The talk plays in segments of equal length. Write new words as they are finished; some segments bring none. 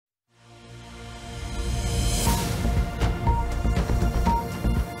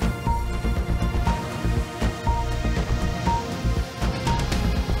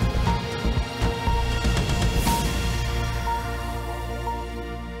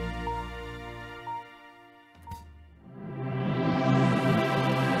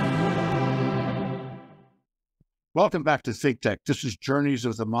Welcome back to ThinkTech. This is Journeys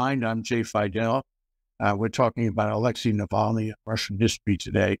of the Mind. I'm Jay Fidell. We're talking about Alexei Navalny, Russian history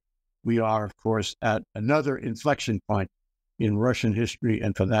today. We are, of course, at another inflection point in Russian history,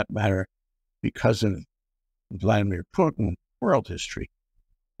 and for that matter, because of Vladimir Putin, world history.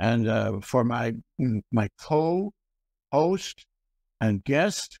 And for my co-host and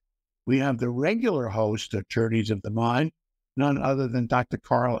guest, we have the regular host of Journeys of the Mind, none other than Dr.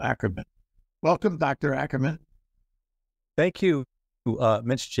 Carl Ackerman. Welcome, Dr. Ackerman. Thank you,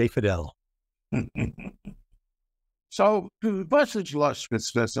 Mr. J. Fidell. So, what's his lust with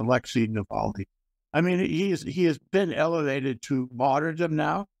Alexei Navalny? I mean, he has been elevated to martyrdom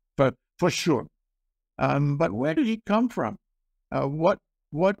now, but for sure. But where did he come from? What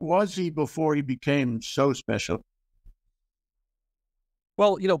was he before he became so special?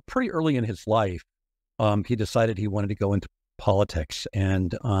 Well, pretty early in his life, he decided he wanted to go into politics,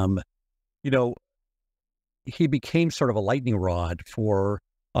 and he became sort of a lightning rod for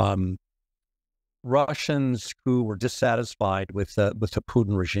Russians who were dissatisfied with the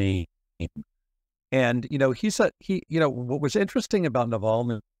Putin regime. And what was interesting about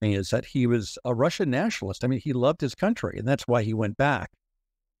Navalny is that he was a Russian nationalist. I mean, he loved his country, and that's why he went back.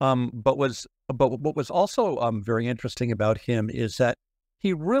 But what was also very interesting about him is that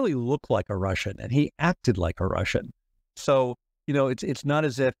he really looked like a Russian, and he acted like a Russian. So it's not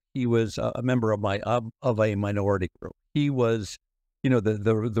as if he was a member of a minority group. He was,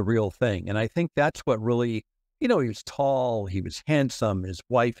 the real thing. And I think that's what really, he was tall, he was handsome, his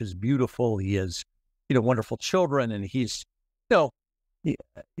wife is beautiful, he has, wonderful children, and he's,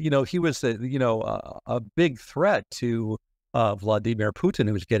 he was a big threat to Vladimir Putin,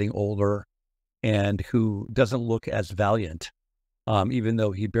 who was getting older and who doesn't look as valiant, even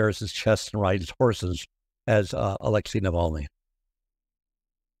though he bears his chest and rides horses as Alexei Navalny.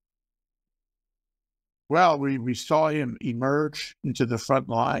 Well, we saw him emerge into the front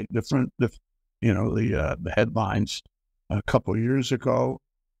line, the headlines a couple of years ago,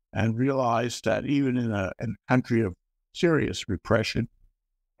 and realized that even in a country of serious repression,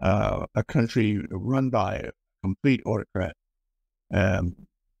 a country run by a complete autocrat,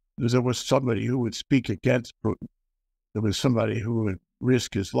 there was somebody who would speak against Putin. There was somebody who would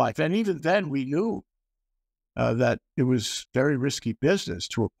risk his life. And even then we knew that it was very risky business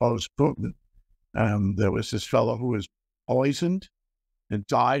to oppose Putin. There was this fellow who was poisoned and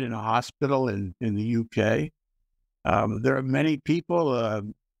died in a hospital in the UK. There are many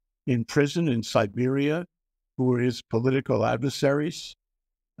people in prison in Siberia who were his political adversaries.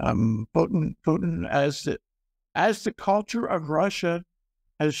 Putin, as the culture of Russia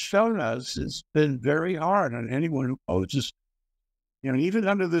has shown us, it's been very hard on anyone who opposes. Even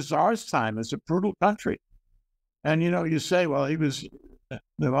under the Tsarist time, it's a brutal country. And you say, well,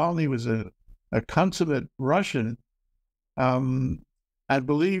 Navalny was a consummate Russian, and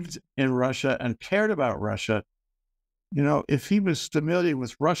believed in Russia and cared about Russia. If he was familiar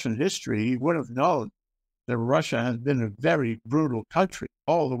with Russian history, he would have known that Russia has been a very brutal country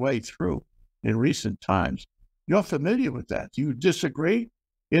all the way through in recent times. You're familiar with that. Do you disagree?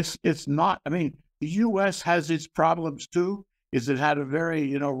 It's not, I mean, the U.S. has its problems too. It had a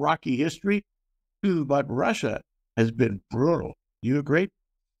very, rocky history too, but Russia has been brutal. Do you agree?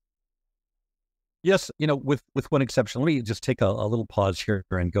 Yes, with one exception. Let me just take a little pause here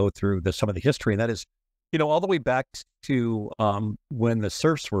and go through some of the history. And that is, all the way back to when the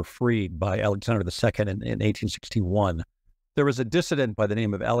serfs were freed by Alexander II in 1861, there was a dissident by the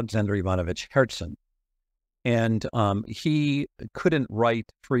name of Alexander Ivanovich Herzen. And he couldn't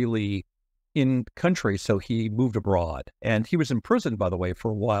write freely in country, so he moved abroad. And he was imprisoned, by the way, for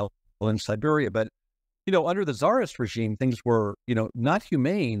a while in Siberia. But under the Tsarist regime, things were, not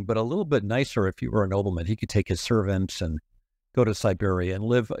humane, but a little bit nicer if you were a nobleman. He could take his servants and go to Siberia and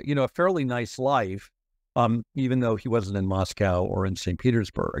live, a fairly nice life, even though he wasn't in Moscow or in St.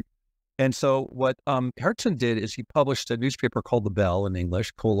 Petersburg. And so what Herzen did is he published a newspaper called The Bell in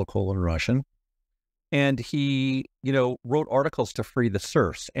English, Kolokol in Russian. And he, wrote articles to free the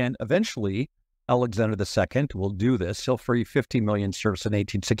serfs. And eventually, Alexander II will do this. He'll free 50 million serfs in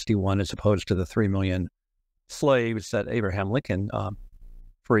 1861 as opposed to the 3 million slaves that Abraham Lincoln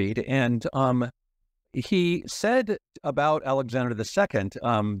freed. And he said about Alexander II,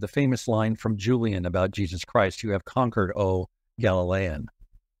 the famous line from Julian about Jesus Christ, "You have conquered, O Galilean."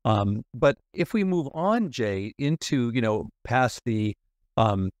 But if we move on, Jay, into, past the,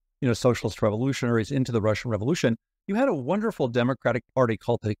 socialist revolutionaries into the Russian Revolution, you had a wonderful Democratic Party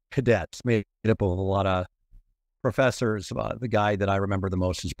called the Cadets, made up of a lot of professors. The guy that I remember the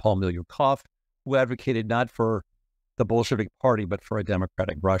most is Paul Milyukov, who advocated not for the Bolshevik Party, but for a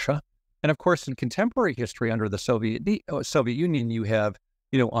democratic Russia. And of course, in contemporary history under the Soviet Union, you have,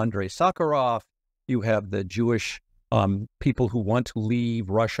 Andrei Sakharov, you have the Jewish people who want to leave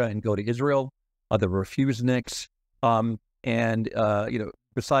Russia and go to Israel, the refuseniks, and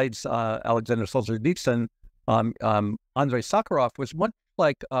besides Alexander Solzhenitsyn, Andrei Sakharov was much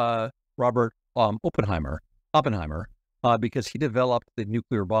like Robert Oppenheimer, because he developed the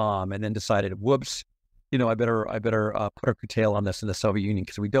nuclear bomb and then decided, whoops, I better put a curtail on this in the Soviet Union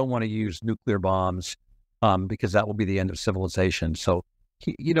because we don't want to use nuclear bombs because that will be the end of civilization. So,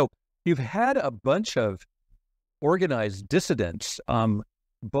 you've had a bunch of organized dissidents,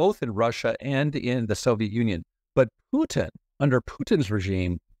 both in Russia and in the Soviet Union. But Putin, under Putin's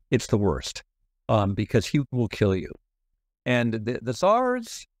regime, it's the worst because he will kill you. And the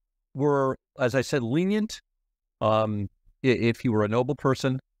Tsars were, as I said, lenient if you were a noble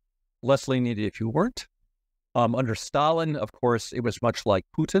person, less lenient if you weren't. Under Stalin, of course, it was much like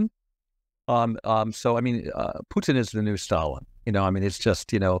Putin. So, Putin is the new Stalin. It's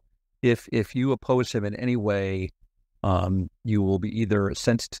just, if you oppose him in any way, you will be either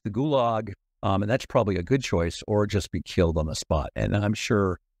sent to the gulag, and that's probably a good choice, or just be killed on the spot. And I'm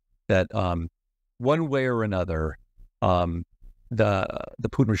sure that one way or another, the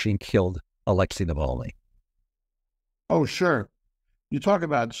Putin regime killed Alexei Navalny. Oh, sure. You talk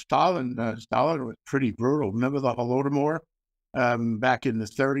about Stalin. Stalin was pretty brutal. Remember the Holodomor back in the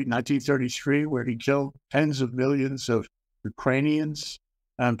 1933, where he killed tens of millions of Ukrainians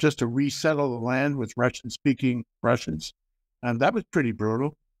just to resettle the land with Russian-speaking Russians. And that was pretty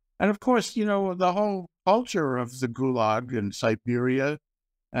brutal. And of course, the whole culture of the Gulag in Siberia,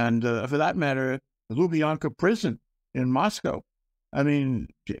 and for that matter, the Lubyanka prison in Moscow.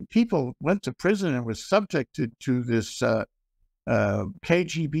 People went to prison and were subjected to this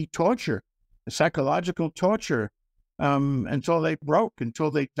KGB torture, psychological torture, until they broke, until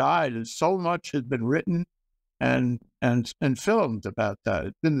they died. And so much has been written and filmed about that.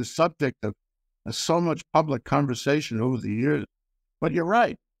 It's been the subject of so much public conversation over the years. But you're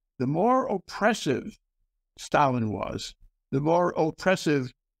right. The more oppressive Stalin was, the more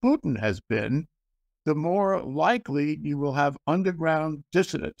oppressive Putin has been, the more likely you will have underground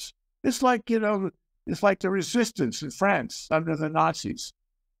dissidents. It's like, it's like the resistance in France under the Nazis.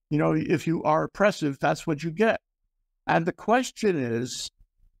 If you are oppressive, that's what you get. And the question is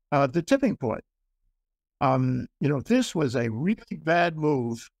the tipping point. This was a really bad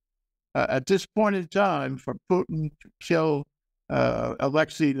move at this point in time for Putin to kill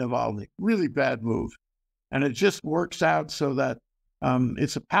Alexei Navalny. Really bad move. And it just works out so that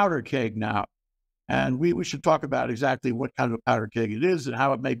it's a powder keg now. And we should talk about exactly what kind of powder keg it is and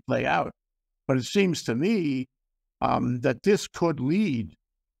how it may play out. But it seems to me that this could lead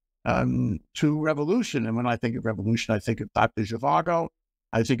to revolution. And when I think of revolution, I think of Dr. Zhivago.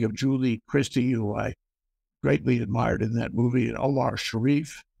 I think of Julie Christie, who I greatly admired in that movie, and Omar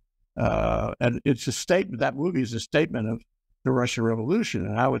Sharif. And it's a statement, that movie is a statement of the Russian Revolution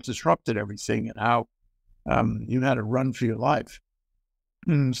and how it disrupted everything and how you had to run for your life.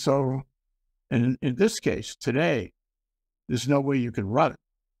 And so in this case, today, there's no way you can run.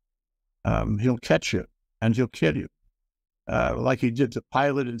 He'll catch you and he'll kill you. Like he did the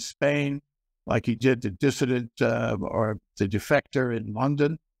pilot in Spain, like he did the dissident or the defector in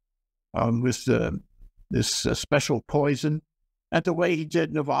London with this special poison, and the way he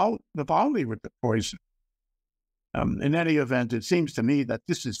did Navalny with the poison. In any event, it seems to me that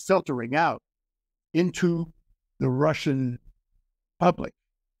this is filtering out into the Russian public.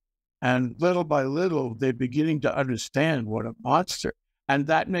 And little by little, they're beginning to understand what a monster. And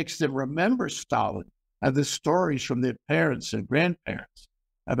that makes them remember Stalin and the stories from their parents and grandparents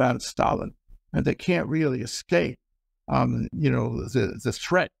about Stalin. And they can't really escape, the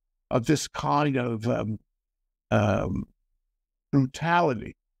threat of this kind of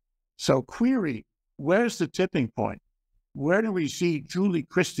brutality. So query, where's the tipping point? Where do we see Julie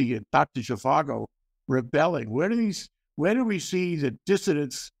Christie and Dr. Zhivago rebelling? Where do we see the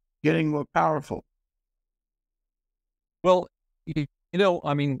dissidents getting more powerful? Well, with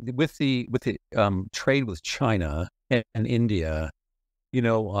the trade with China and India,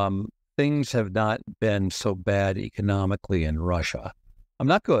 things have not been so bad economically in Russia.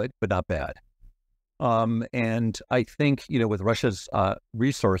 Not good, but not bad. And I think, with Russia's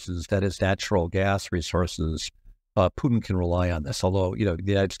resources, that is natural gas resources, Putin can rely on this, although, the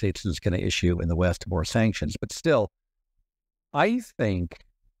United States is going to issue in the West more sanctions. But still, I think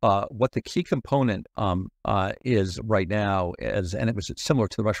what the key component is right now is, and it was similar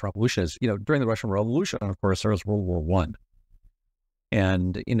to the Russian Revolution, is, during the Russian Revolution, of course, there was World War I.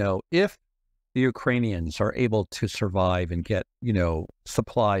 And, if the Ukrainians are able to survive and get,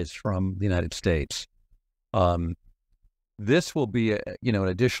 supplies from the United States, this will be, an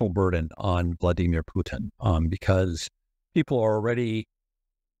additional burden on Vladimir Putin, because people are already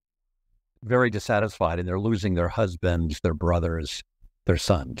very dissatisfied and they're losing their husbands, their brothers, their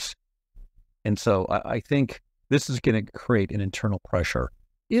sons. And so I think this is going to create an internal pressure.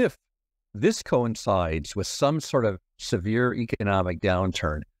 If this coincides with some sort of severe economic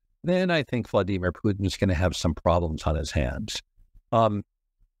downturn, then I think Vladimir Putin is going to have some problems on his hands.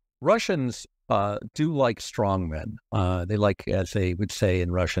 Russians do like strongmen. They like, as they would say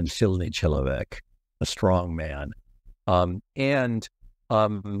in Russian, silny человек, a strong man.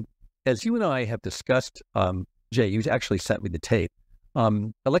 As you and I have discussed, Jay, you actually sent me the tape.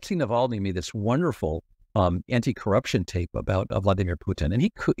 Alexei Navalny made this wonderful anti-corruption tape about Vladimir Putin. And he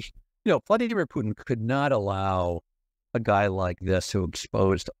could, Vladimir Putin could not allow a guy like this who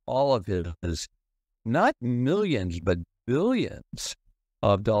exposed all of his, not millions, but billions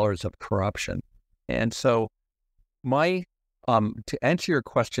of dollars of corruption. And so to answer your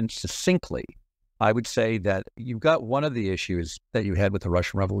question succinctly, I would say that you've got one of the issues that you had with the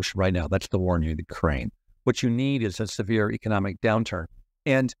Russian Revolution right now. That's the war in Ukraine. What you need is a severe economic downturn.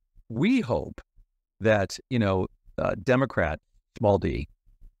 And we hope that, Democrat, small d,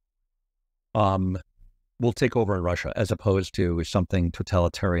 will take over in Russia as opposed to something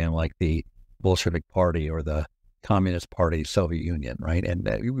totalitarian like the Bolshevik Party or the Communist Party, Soviet Union, right? And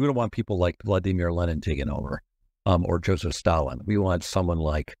we don't want people like Vladimir Lenin taking over, or Joseph Stalin. We want someone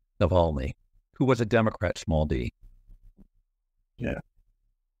like Navalny, who was a Democrat, small d. Yeah.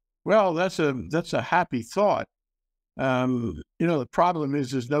 Well, that's a happy thought. The problem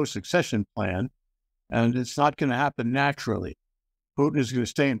is there's no succession plan, and it's not going to happen naturally. Putin is going to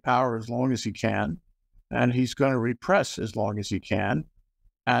stay in power as long as he can, and he's going to repress as long as he can.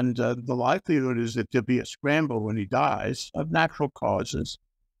 And the likelihood is that there'll be a scramble when he dies of natural causes,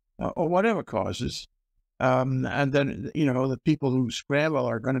 or whatever causes. And then, the people who scramble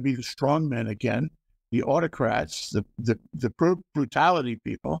are going to be the strong men again, the autocrats, the brutality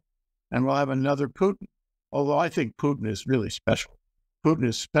people, and we'll have another Putin. Although I think Putin is really special. Putin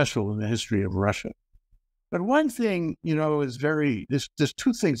is special in the history of Russia. But one thing, is there's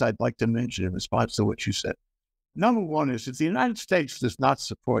two things I'd like to mention in response to what you said. Number one is if the United States does not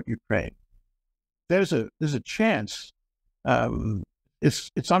support Ukraine, there's a chance,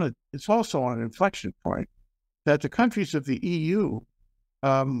 it's also on an inflection point that the countries of the EU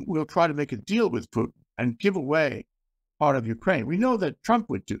will try to make a deal with Putin and give away part of Ukraine. We know that Trump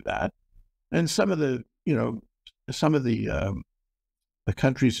would do that, and some of the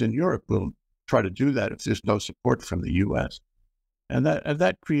countries in Europe will try to do that if there's no support from the U.S. And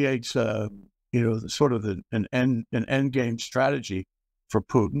that creates sort of an end game strategy for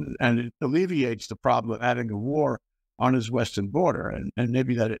Putin, and it alleviates the problem of having a war on his western border, and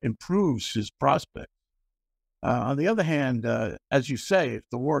maybe that it improves his prospects. On the other hand, as you say, if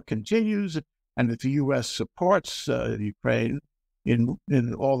the war continues and if the U.S. supports Ukraine in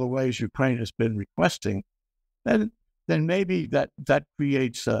all the ways Ukraine has been requesting, then maybe that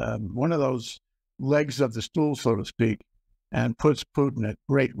creates one of those legs of the stool, so to speak, and puts Putin at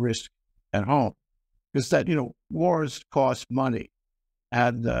great risk at home. Because that, wars cost money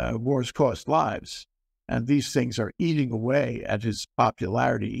and wars cost lives. And these things are eating away at his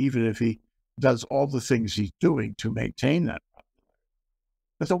popularity, even if he does all the things he's doing to maintain that popularity.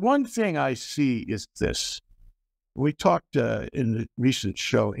 But the one thing I see is this. We talked in the recent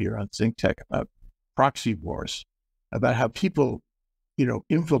show here on ThinkTech about proxy wars, about how people,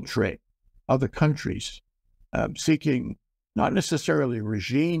 infiltrate other countries, seeking not necessarily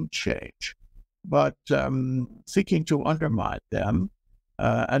regime change, but seeking to undermine them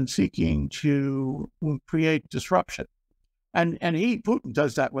and seeking to create disruption. And Putin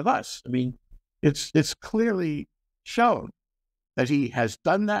does that with us. I mean, it's clearly shown that he has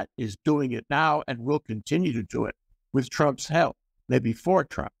done that, is doing it now, and will continue to do it with Trump's help, maybe for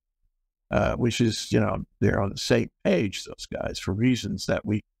Trump, which is, they're on the same page, those guys, for reasons that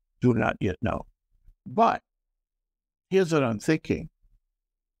we do not yet know. But here's what I'm thinking.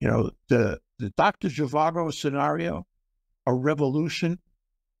 The Dr. Zhivago scenario, a revolution,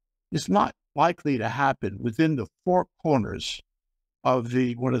 is not likely to happen within the four corners of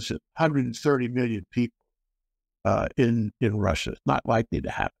the, 130 million people in Russia. It's not likely to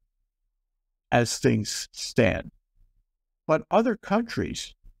happen as things stand. But other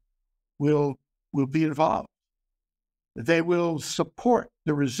countries will be involved. They will support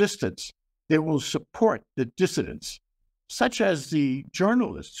the resistance. They will support the dissidents, such as the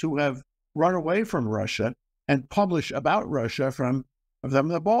journalists who have run away from Russia and publish about Russia from of them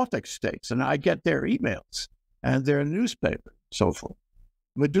in the Baltic states, and I get their emails and their newspaper, so forth.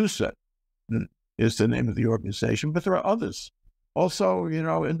 Medusa is the name of the organization, but there are others also,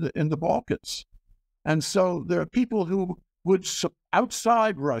 in the Balkans. And so there are people who would,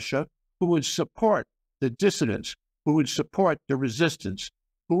 outside Russia, who would support the dissidents, who would support the resistance,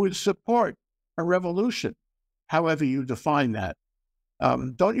 who would support a revolution, however you define that.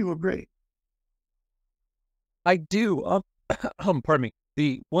 Don't you agree? I do. Pardon me.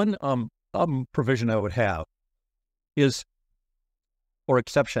 The one provision I would have is, or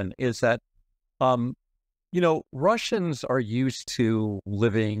exception, is that Russians are used to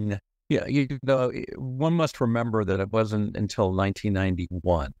living. Yeah, one must remember that it wasn't until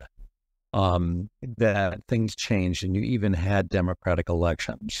 1991 that things changed, and you even had democratic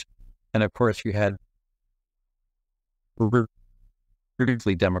elections, and of course you had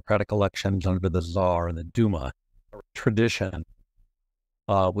briefly democratic elections under the Tsar and the Duma tradition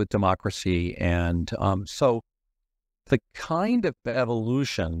with democracy, and so the kind of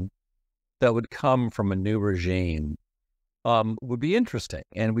evolution that would come from a new regime would be interesting,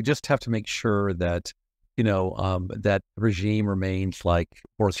 and we just have to make sure that that regime remains like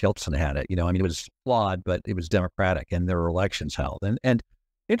Boris Yeltsin had it. It was flawed, but it was democratic, and there were elections held. And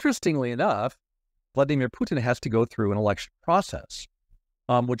interestingly enough, Vladimir Putin has to go through an election process,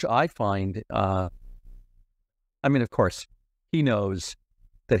 which I find. Of course, he knows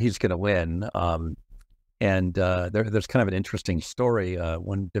that he's going to win. And there's kind of an interesting story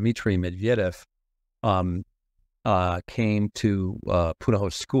when Dmitry Medvedev came to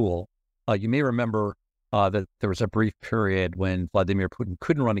Punaho's school. You may remember that there was a brief period when Vladimir Putin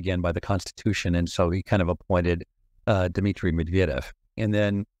couldn't run again by the Constitution, and so he kind of appointed Dmitry Medvedev. And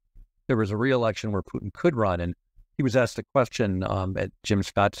then there was a re-election where Putin could run, and he was asked a question at Jim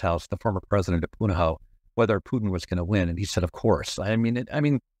Scott's house, the former president of Punaho, whether Putin was going to win, and he said, "Of course."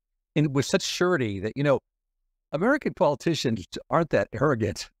 And with such surety that American politicians aren't that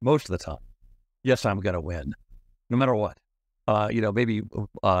arrogant most of the time. Yes, I'm going to win, no matter what. Maybe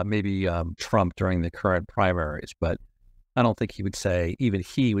Trump during the current primaries, but I don't think he would say,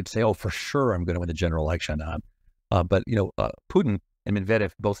 "Oh, for sure, I'm going to win the general election." But Putin and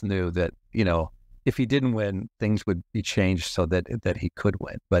Medvedev both knew that if he didn't win, things would be changed so that he could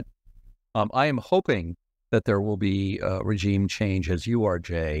win. But I am hoping that there will be a regime change, as you are,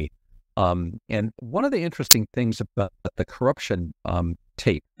 Jay. And one of the interesting things about the corruption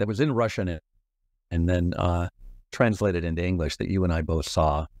tape that was in Russian and then translated into English that you and I both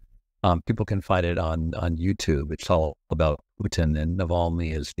saw, people can find it on YouTube. It's all about Putin, and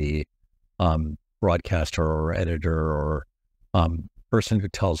Navalny is the broadcaster or editor or person who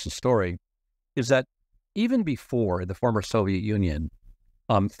tells the story, is that even before the former Soviet Union,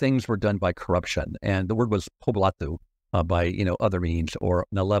 things were done by corruption. And the word was poblatu, by other means, or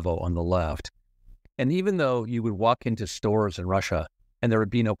nalevo on the left. And even though you would walk into stores in Russia and there would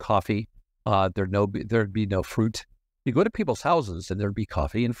be no coffee, there'd be no fruit, you go to people's houses and there'd be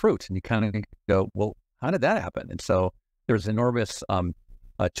coffee and fruit, and you kind of go, well, how did that happen? And so there's enormous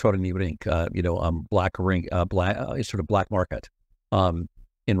chorny rink, black ring, sort of black market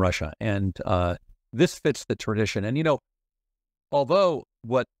in Russia, and this fits the tradition. And although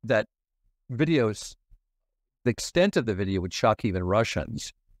what that video's the extent of the video would shock even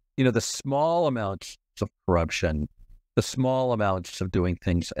Russians. The small amounts of corruption, the small amounts of doing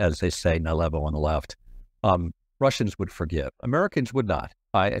things, as they say, nalevo on the left, Russians would forgive. Americans would not.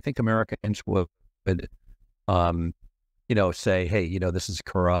 I think Americans would, say, hey, this is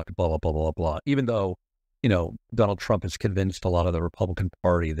corrupt, blah, blah, blah, blah, blah. Even though, Donald Trump has convinced a lot of the Republican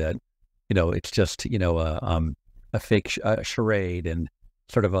Party that, it's just, a fake charade and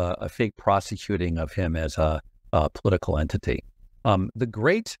sort of a fake prosecuting of him as a political entity. The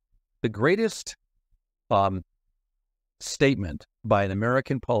greatest statement by an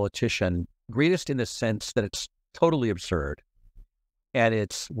American politician, greatest in the sense that it's totally absurd, and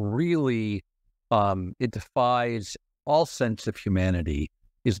it's really, it defies all sense of humanity,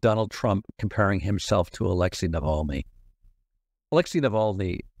 is Donald Trump comparing himself to Alexei Navalny. Alexei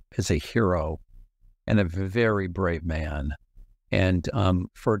Navalny is a hero and a very brave man. And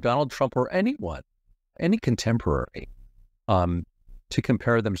for Donald Trump or anyone, any contemporary, to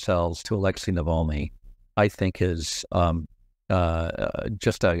compare themselves to Alexei Navalny, I think is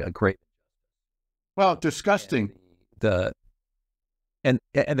just a great. Well, disgusting. And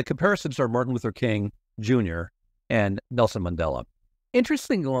the comparisons are Martin Luther King Jr. and Nelson Mandela.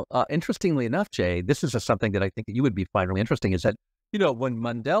 Interestingly enough, Jay, this is something that I think that you would find really interesting, is that when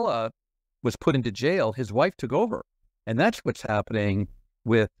Mandela was put into jail, his wife took over. And that's what's happening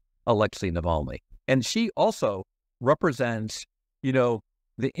with Alexei Navalny. And she also represents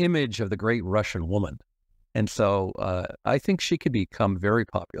the image of the great Russian woman. And so I think she could become very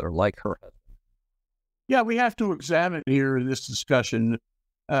popular, like her husband. Yeah, we have to examine here in this discussion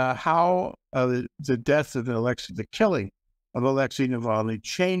how the death of the killing of Alexei Navalny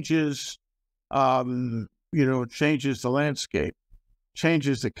changes, changes the landscape,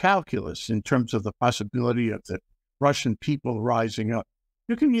 changes the calculus in terms of the possibility of the Russian people rising up.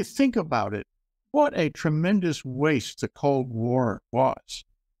 You think about it, what a tremendous waste the Cold War was.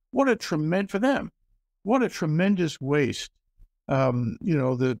 What a tremendous, for them, what a tremendous waste,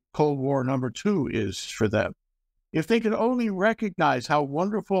 the Cold War #2 is for them. If they could only recognize how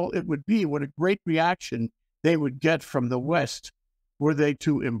wonderful it would be, what a great reaction they would get from the West, were they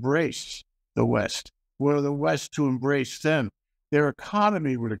to embrace the West, were the West to embrace them, their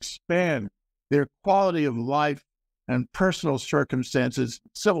economy would expand, their quality of life and personal circumstances,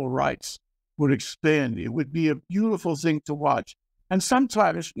 civil rights would expand. It would be a beautiful thing to watch. And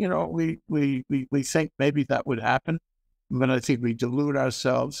sometimes, we think maybe that would happen, but I think we delude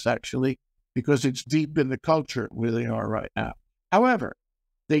ourselves, actually, because it's deep in the culture where they are right now. However,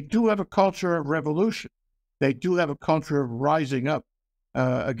 they do have a culture of revolution. They do have a culture of rising up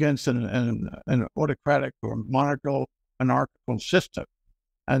against an autocratic or monarchical system.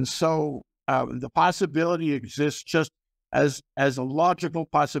 And so the possibility exists just as a logical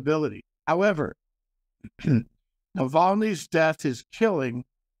possibility. However, Navalny's death, his killing,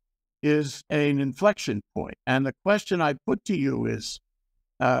 is an inflection point. And the question I put to you is,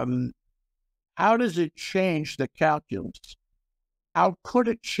 how does it change the calculus? How could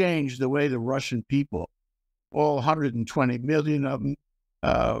it change the way the Russian people, all 120 million of them,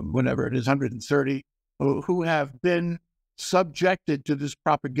 whatever it is, 130, who have been subjected to this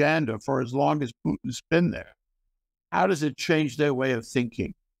propaganda for as long as Putin's been there, how does it change their way of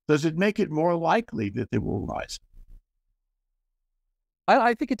thinking? Does it make it more likely that they will rise?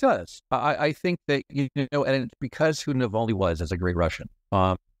 I think it does. I think that, and it's because who Navalny was as a great Russian,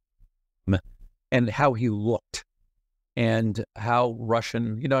 and how he looked, and how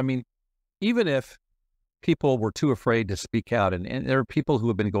Russian, even if people were too afraid to speak out, and there are people who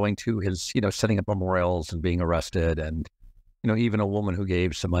have been going to his, setting up memorials and being arrested, and, even a woman who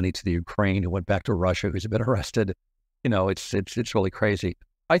gave some money to the Ukraine who went back to Russia who's been arrested. It's really crazy.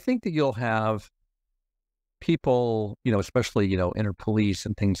 I think that you'll have people, especially, inner police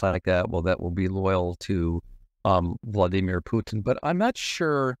and things like that, that will be loyal to Vladimir Putin. But I'm not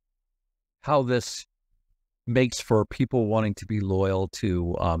sure how this makes for people wanting to be loyal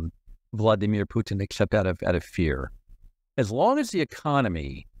to Vladimir Putin, except out of fear. As long as the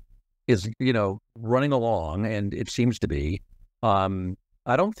economy is, running along, and it seems to be, I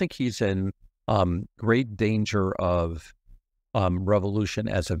don't think he's in great danger of revolution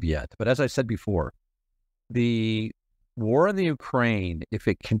as of yet. But as I said before, the war in the Ukraine, if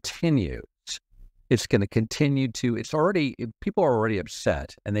it continues, it's going to continue to, people are already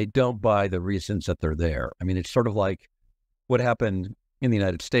upset, and they don't buy the reasons that they're there. I mean, it's sort of like what happened in the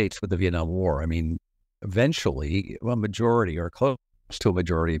United States with the Vietnam War. I mean, eventually a majority, or close to a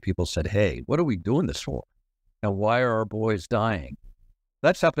majority of people, said, hey, what are we doing this for? Now, why are our boys dying?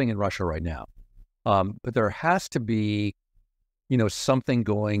 That's happening in Russia right now. But there has to be, something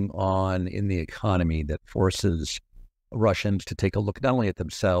going on in the economy that forces Russians to take a look not only at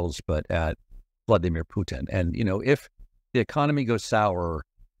themselves, but at Vladimir Putin. And, if the economy goes sour,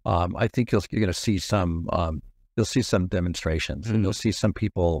 I think you're going to see some, you'll see some demonstrations, and you'll see some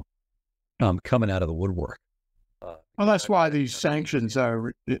people coming out of the woodwork. Well, that's why these sanctions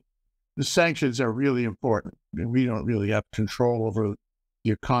are, really important. I mean, we don't really have control over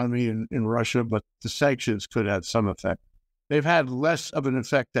the economy in Russia, but the sanctions could have some effect. They've had less of an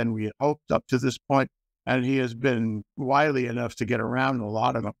effect than we had hoped up to this point, and he has been wily enough to get around a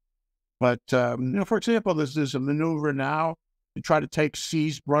lot of them. But, for example, there's a maneuver now to try to take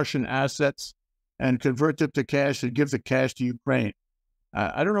seized Russian assets and convert them to cash and give the cash to Ukraine.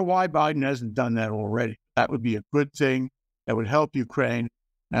 I don't know why Biden hasn't done that already. That would be a good thing. That would help Ukraine,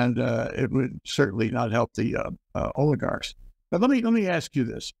 and it would certainly not help the oligarchs. But let me ask you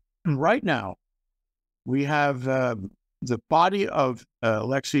this. Right now, we have the body of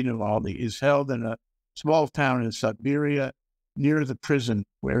Alexei Navalny is held in a small town in Siberia near the prison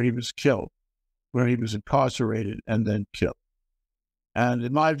where he was killed, where he was incarcerated and then killed. And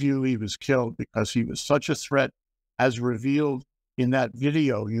in my view, he was killed because he was such a threat, as revealed in that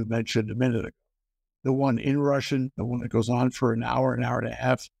video you mentioned a minute ago. The one in Russian, the one that goes on for an hour and a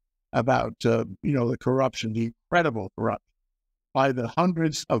half, about, the corruption, the incredible corruption by the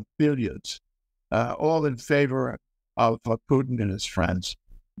hundreds of billions, all in favor of Putin and his friends.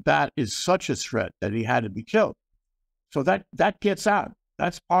 That is such a threat that he had to be killed. So that gets out.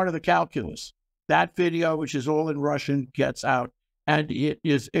 That's part of the calculus. That video, which is all in Russian, gets out, and it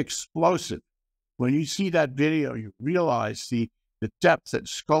is explosive. When you see that video, you realize the depth and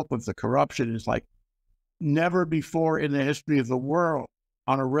scope of the corruption is like never before in the history of the world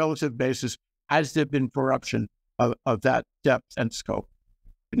on a relative basis has there been corruption of that depth and scope.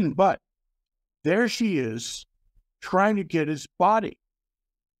 But there she is trying to get his body.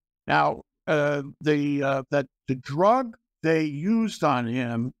 Now, the drug they used on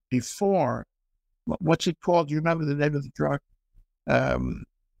him before, what's it called? Do you remember the name of the drug?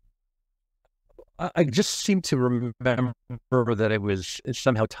 I just seem to remember that it was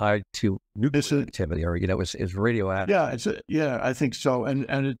somehow tied to nuclear activity, or is radioactive. Yeah, I think so. And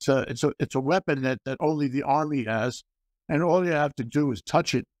it's a weapon that only the Army has, and all you have to do is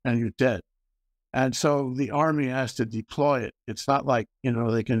touch it and you're dead. And so the Army has to deploy it. It's not like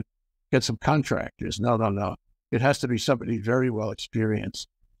they can get some contractors. No. It has to be somebody very well experienced.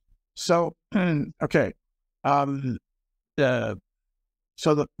 So okay, so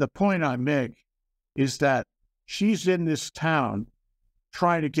the point I make is that she's in this town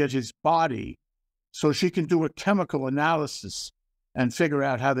trying to get his body so she can do a chemical analysis and figure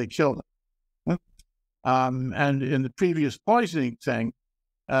out how they killed him. And in the previous poisoning thing,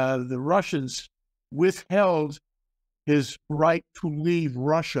 the Russians withheld his right to leave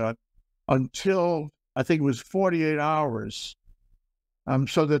Russia until, I think it was 48 hours,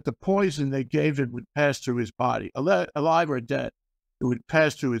 so that the poison they gave him would pass through his body, alive or dead. It would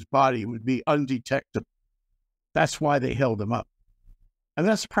pass through his body. It would be undetectable. That's why they held him up. And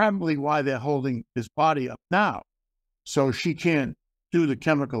that's probably why they're holding his body up now. So she can't do the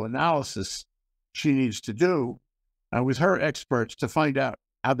chemical analysis she needs to do with her experts to find out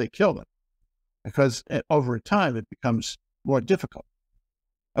how they killed him. Because over time, it becomes more difficult.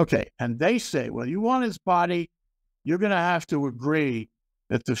 Okay, and they say, well, you want his body, you're going to have to agree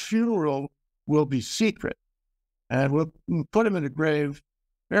that the funeral will be secret. And we'll put him in a grave,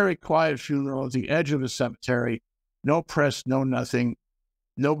 very quiet funeral at the edge of a cemetery, no press, no nothing,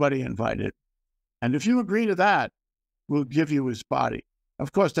 nobody invited. And if you agree to that, we'll give you his body.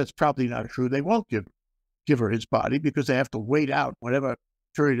 Of course, that's probably not true. They won't give her his body because they have to wait out whatever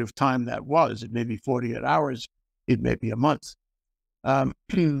period of time that was. It may be 48 hours. It may be a month.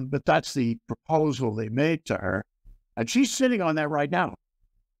 But that's the proposal they made to her. And she's sitting on that right now.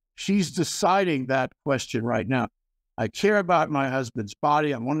 She's deciding that question right now. I care about my husband's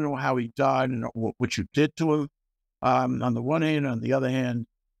body. I want to know how he died and what you did to him. On the one hand, on the other hand,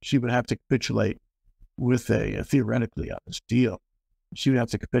 she would have to capitulate with theoretically on this deal. She would have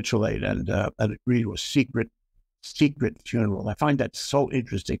to capitulate and agree to a secret funeral. I find that so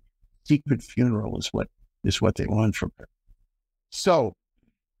interesting. Secret funeral is what they want from her. So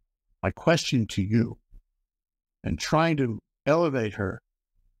my question to you, and trying to elevate her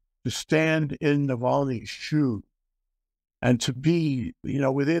to stand in Navalny's shoes and to be,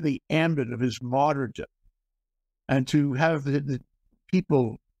 within the ambit of his martyrdom, and to have the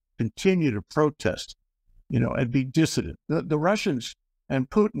people continue to protest, and be dissident. The Russians and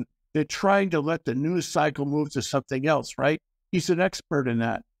Putin, they're trying to let the news cycle move to something else, right? He's an expert in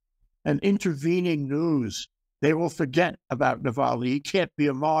that. And intervening news, they will forget about Navalny. He can't be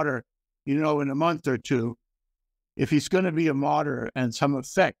a martyr, in a month or two. If he's going to be a martyr and some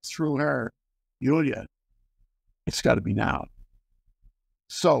effect through her, Yulia, it's got to be now.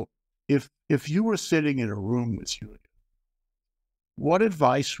 So if you were sitting in a room with Yulia, what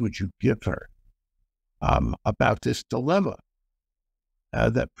advice would you give her about this dilemma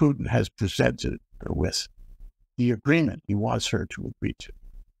that Putin has presented her with, the agreement he wants her to agree to?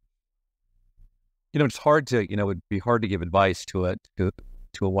 It's hard to, it'd be hard to give advice to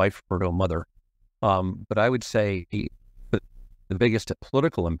a wife or to a mother. But I would say the biggest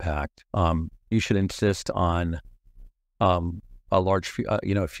political impact, you should insist on a large,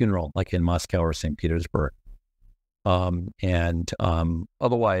 funeral like in Moscow or St. Petersburg, and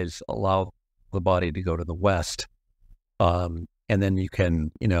otherwise allow the body to go to the West, and then you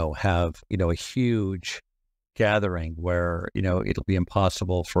can, have a huge gathering where it'll be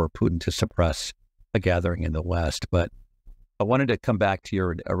impossible for Putin to suppress a gathering in the West. But I wanted to come back to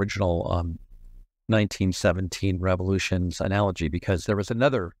your original 1917 revolutions analogy, because there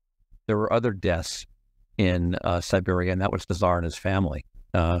were other deaths in Siberia, and that was the Tsar and his family,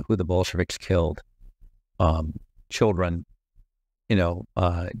 who the Bolsheviks killed. Children,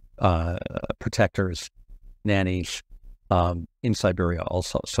 protectors, nannies, in Siberia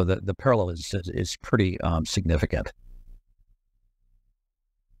also. So the parallel is pretty significant.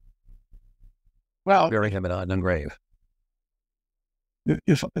 Well, bury him in an ungrave.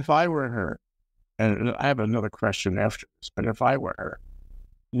 If I were her, and I have another question after this, but if I were her,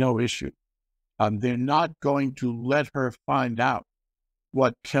 no issue. They're not going to let her find out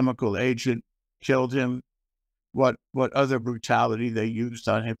what chemical agent killed him, what other brutality they used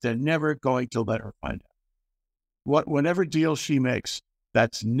on him. They're never going to let her find out. Whatever deal she makes,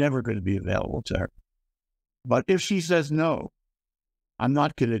 that's never going to be available to her. But if she says, no, I'm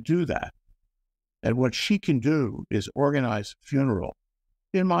not going to do that, and what she can do is organize a funeral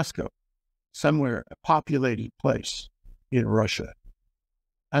in Moscow, somewhere, a populated place in Russia.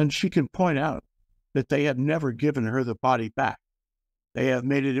 And she can point out that they have never given her the body back. They have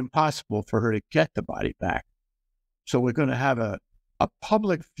made it impossible for her to get the body back. So we're going to have a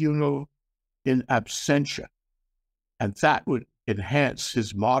public funeral in absentia. And that would enhance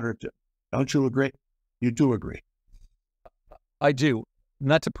his martyrdom. Don't you agree? You do agree. I do.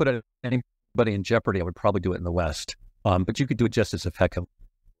 Not to put anybody in jeopardy, I would probably do it in the West. But you could do it just as effectively.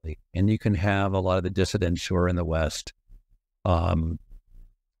 And you can have a lot of the dissidents who are in the West, Masha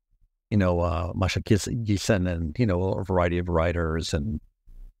Giesen and, a variety of writers, and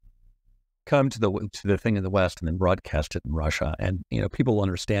come to the thing in the West and then broadcast it in Russia. And, people will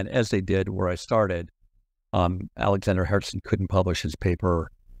understand, as they did where I started. Alexander Herzen couldn't publish his paper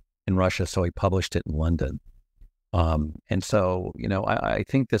in Russia, so he published it in London. And so, I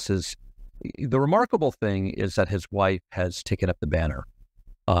think this is, the remarkable thing is that his wife has taken up the banner,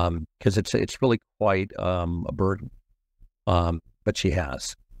 because it's really quite a burden, but she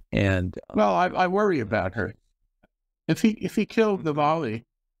has. And well, I worry about her. If he killed Navalny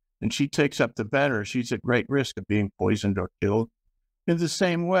and she takes up the banner, she's at great risk of being poisoned or killed in the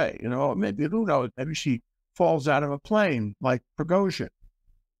same way. Maybe, who knows, maybe she falls out of a plane like Prigozhin,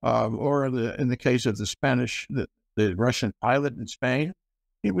 or in the case of the Russian pilot in Spain,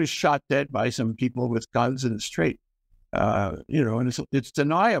 he was shot dead by some people with guns in the street. And it's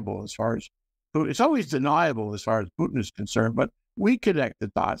deniable as far as it's always deniable as far as Putin is concerned, but we connect the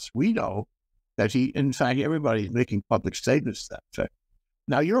dots. We know that in fact, everybody's making public statements to that effect.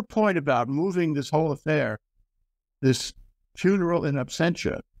 Now, your point about moving this whole affair, this funeral in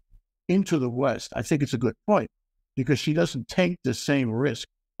absentia, into the West, I think it's a good point, because she doesn't take the same risk.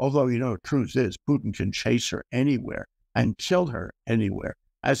 Although, the truth is, Putin can chase her anywhere and kill her anywhere,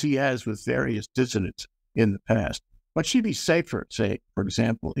 as he has with various dissidents in the past. But she'd be safer, say, for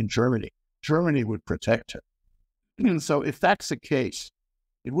example, in Germany. Germany would protect her. And so if that's the case,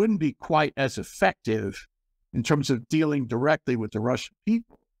 it wouldn't be quite as effective in terms of dealing directly with the Russian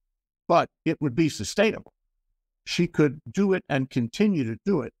people, but it would be sustainable. She could do it and continue to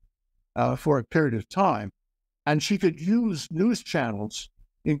do it for a period of time. And she could use news channels,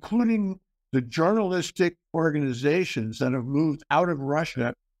 including the journalistic organizations that have moved out of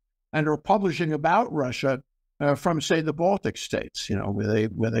Russia and are publishing about Russia from, say, the Baltic states,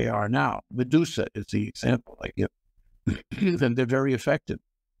 where they are now. Medusa is the example. And they're very effective.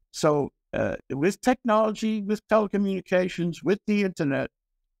 So with technology, with telecommunications, with the internet,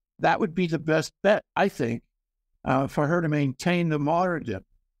 that would be the best bet, I think, for her to maintain the martyrdom,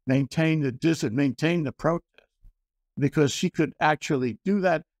 maintain the protest, because she could actually do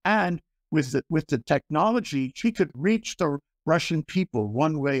that. And with the technology, she could reach the Russian people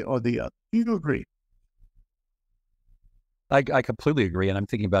one way or the other. Do you agree? I completely agree. And I'm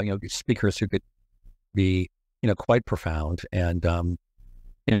thinking about, speakers who could be, quite profound, and,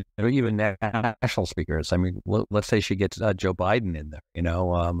 even national speakers. I mean, let's say she gets Joe Biden in there,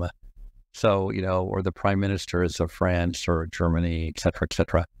 or the prime ministers of France or Germany, et cetera, et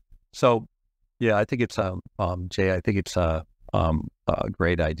cetera. So, yeah, I think it's, Jay, I think it's a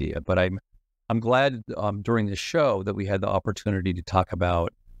great idea. But I'm glad during this show that we had the opportunity to talk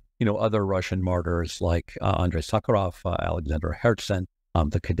about, other Russian martyrs like Andrei Sakharov, Alexander Herzen,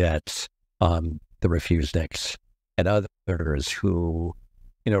 the cadets, the refuseniks, and others who,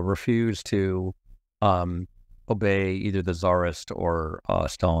 refuse to obey either the Tsarist or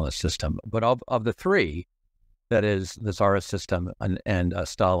Stalinist system. But of the three, that is the Tsarist system and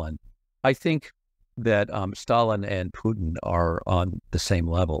Stalin, I think that Stalin and Putin are on the same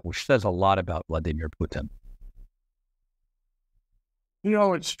level, which says a lot about Vladimir Putin.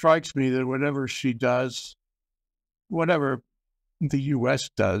 It strikes me that whatever she does, whatever the U.S.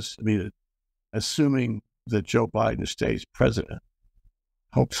 does, assuming that Joe Biden stays president,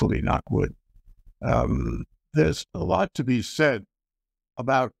 hopefully knock wood, there's a lot to be said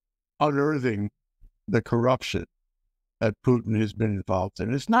about unearthing the corruption that Putin has been involved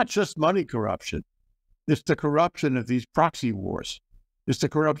in. It's not just money corruption. It's the corruption of these proxy wars. It's the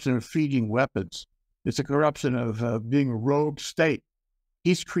corruption of feeding weapons. It's the corruption of being a rogue state.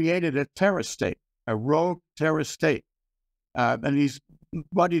 He's created a terrorist state, a rogue terrorist state. And he's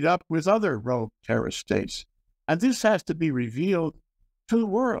buddied up with other rogue terrorist states. And this has to be revealed to the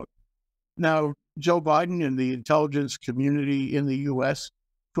world. Now, Joe Biden and the intelligence community in the U.S.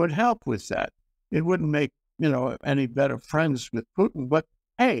 could help with that. It wouldn't make, any better friends with Putin, but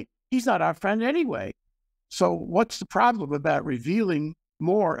hey, he's not our friend anyway. So what's the problem about revealing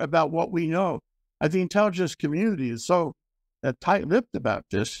more about what we know? The intelligence community is so tight-lipped about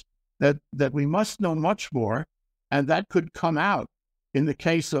this that we must know much more, and that could come out in the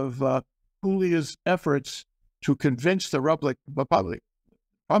case of Julia's efforts to convince the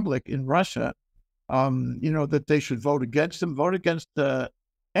public in Russia, that they should vote against him, vote against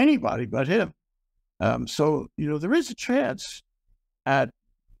anybody but him. So there is a chance at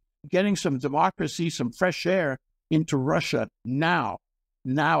getting some democracy, some fresh air into Russia now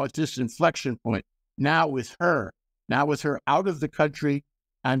at this inflection point, now with her out of the country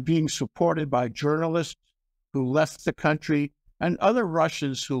and being supported by journalists who left the country and other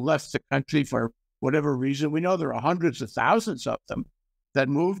Russians who left the country for whatever reason. We know there are hundreds of thousands of them that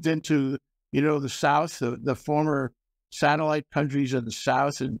moved into, the South, the former satellite countries of the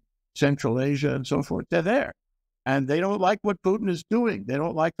South and Central Asia and so forth. They're there. And they don't like what Putin is doing. They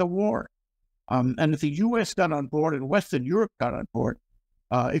don't like the war. And if the U.S. got on board and Western Europe got on board,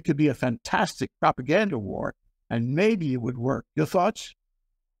 it could be a fantastic propaganda war, and maybe it would work. Your thoughts?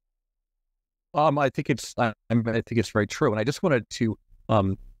 I think it's very true, and I just wanted to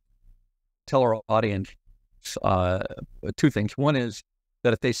tell our audience two things. One is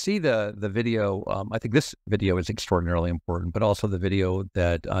that if they see the video, I think this video is extraordinarily important, but also the video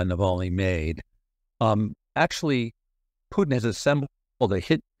that Navalny made. Actually, Putin has assembled a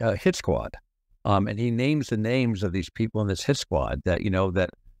hit squad, and he names the names of these people in this hit squad. That that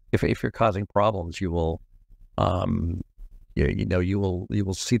if you're causing problems, you will you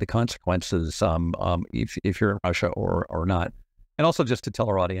will see the consequences if you're in Russia or not. And also just to tell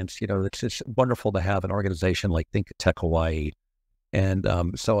our audience, it's wonderful to have an organization like ThinkTech Hawaii. And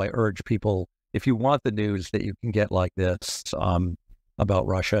so I urge people, if you want the news that you can get like this about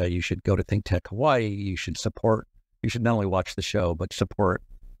Russia, you should go to ThinkTech Hawaii. You should not only watch the show, but support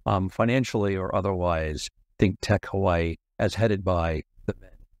financially or otherwise ThinkTech Hawaii, as headed by the men.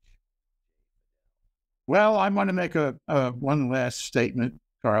 Well, I want to make one last statement,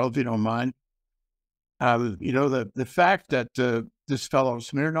 Carl, if you don't mind. The fact that this fellow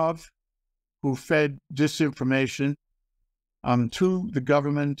Smirnov, who fed disinformation to the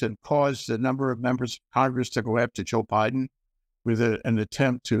government and caused a number of members of Congress to go after Joe Biden with an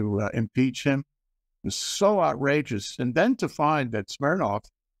attempt to impeach him, was so outrageous. And then to find that Smirnov,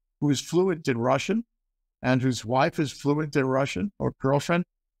 who is fluent in Russian and whose wife is fluent in Russian, or girlfriend,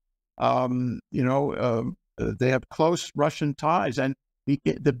 they have close Russian ties, and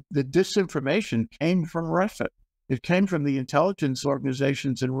the disinformation came from Russia. It came from the intelligence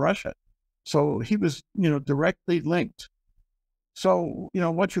organizations in Russia. So he was, directly linked. So,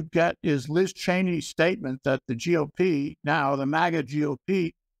 what you get is Liz Cheney's statement that the GOP, now the MAGA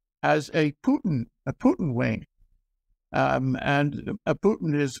GOP, has a Putin wing. And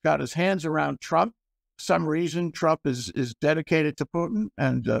Putin has got his hands around Trump. For some reason, Trump is dedicated to Putin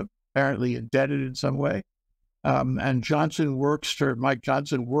and apparently indebted in some way. And Mike Johnson works for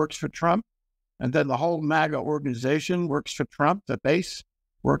Trump. And then the whole MAGA organization works for Trump. The base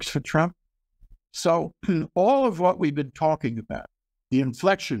works for Trump. So all of what we've been talking about, the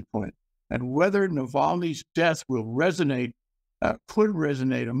inflection point, and whether Navalny's death will could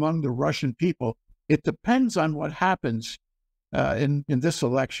resonate among the Russian people, it depends on what happens in this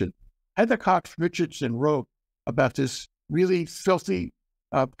election. Heather Cox Richardson wrote about this really filthy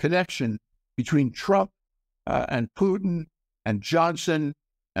connection between Trump and Putin and Johnson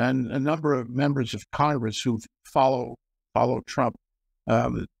and a number of members of Congress who follow Trump. I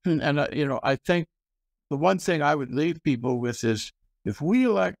think the one thing I would leave people with is, if we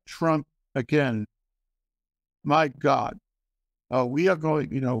elect Trump again, my God, we are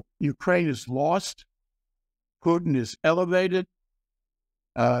going, Ukraine is lost. Putin is elevated.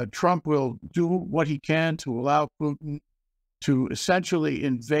 Trump will do what he can to allow Putin to essentially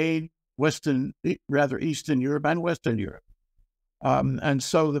invade Eastern Europe and Western Europe. And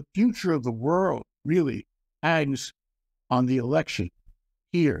so the future of the world really hangs on the election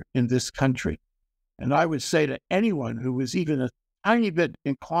here in this country. And I would say to anyone who is even a tiny bit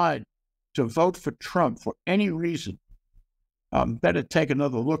inclined to vote for Trump for any reason, better take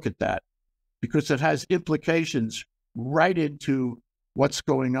another look at that, because it has implications right into what's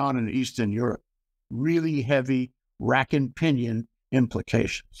going on in Eastern Europe. Really heavy rack and pinion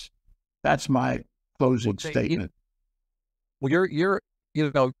implications. That's my closing statement. Well,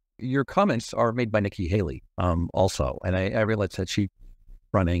 your comments are made by Nikki Haley, also, and I realize that she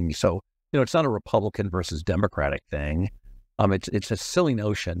running. So, it's not a Republican versus Democratic thing. It's a silly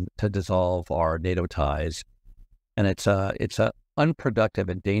notion to dissolve our NATO ties, and it's a unproductive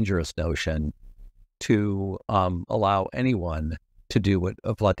and dangerous notion to allow anyone to do what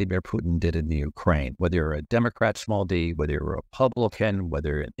Vladimir Putin did in the Ukraine, whether you're a Democrat, small d, whether you're a Republican, whether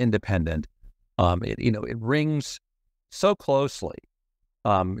you're an independent. It rings so closely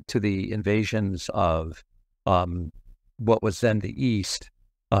to the invasions of what was then the East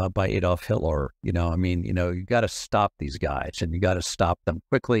by Adolf Hitler. You got to stop these guys, and you got to stop them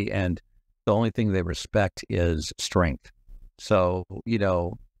quickly. And the only thing they respect is strength. So,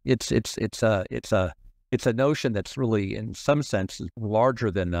 it's a notion that's really, in some sense,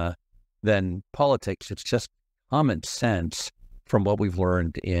 larger than politics. It's just common sense from what we've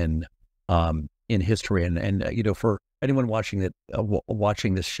learned in history. And for anyone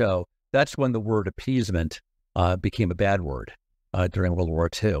watching this show, that's when the word appeasement became a bad word during World War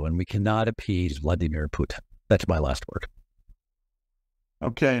II, and we cannot appease Vladimir Putin. That's my last word.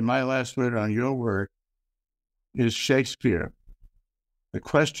 Okay, my last word on your word is Shakespeare. The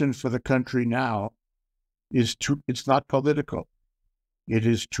question for the country now is it's not political. It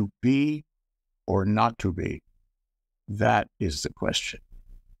is to be or not to be. That is the question.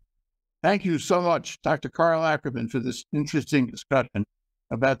 Thank you so much, Dr. Carl Ackerman, for this interesting discussion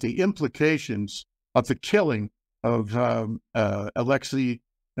about the implications of the killing of Alexei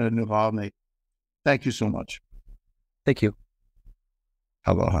Navalny. Thank you so much. Thank you.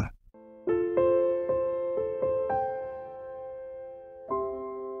 Aloha.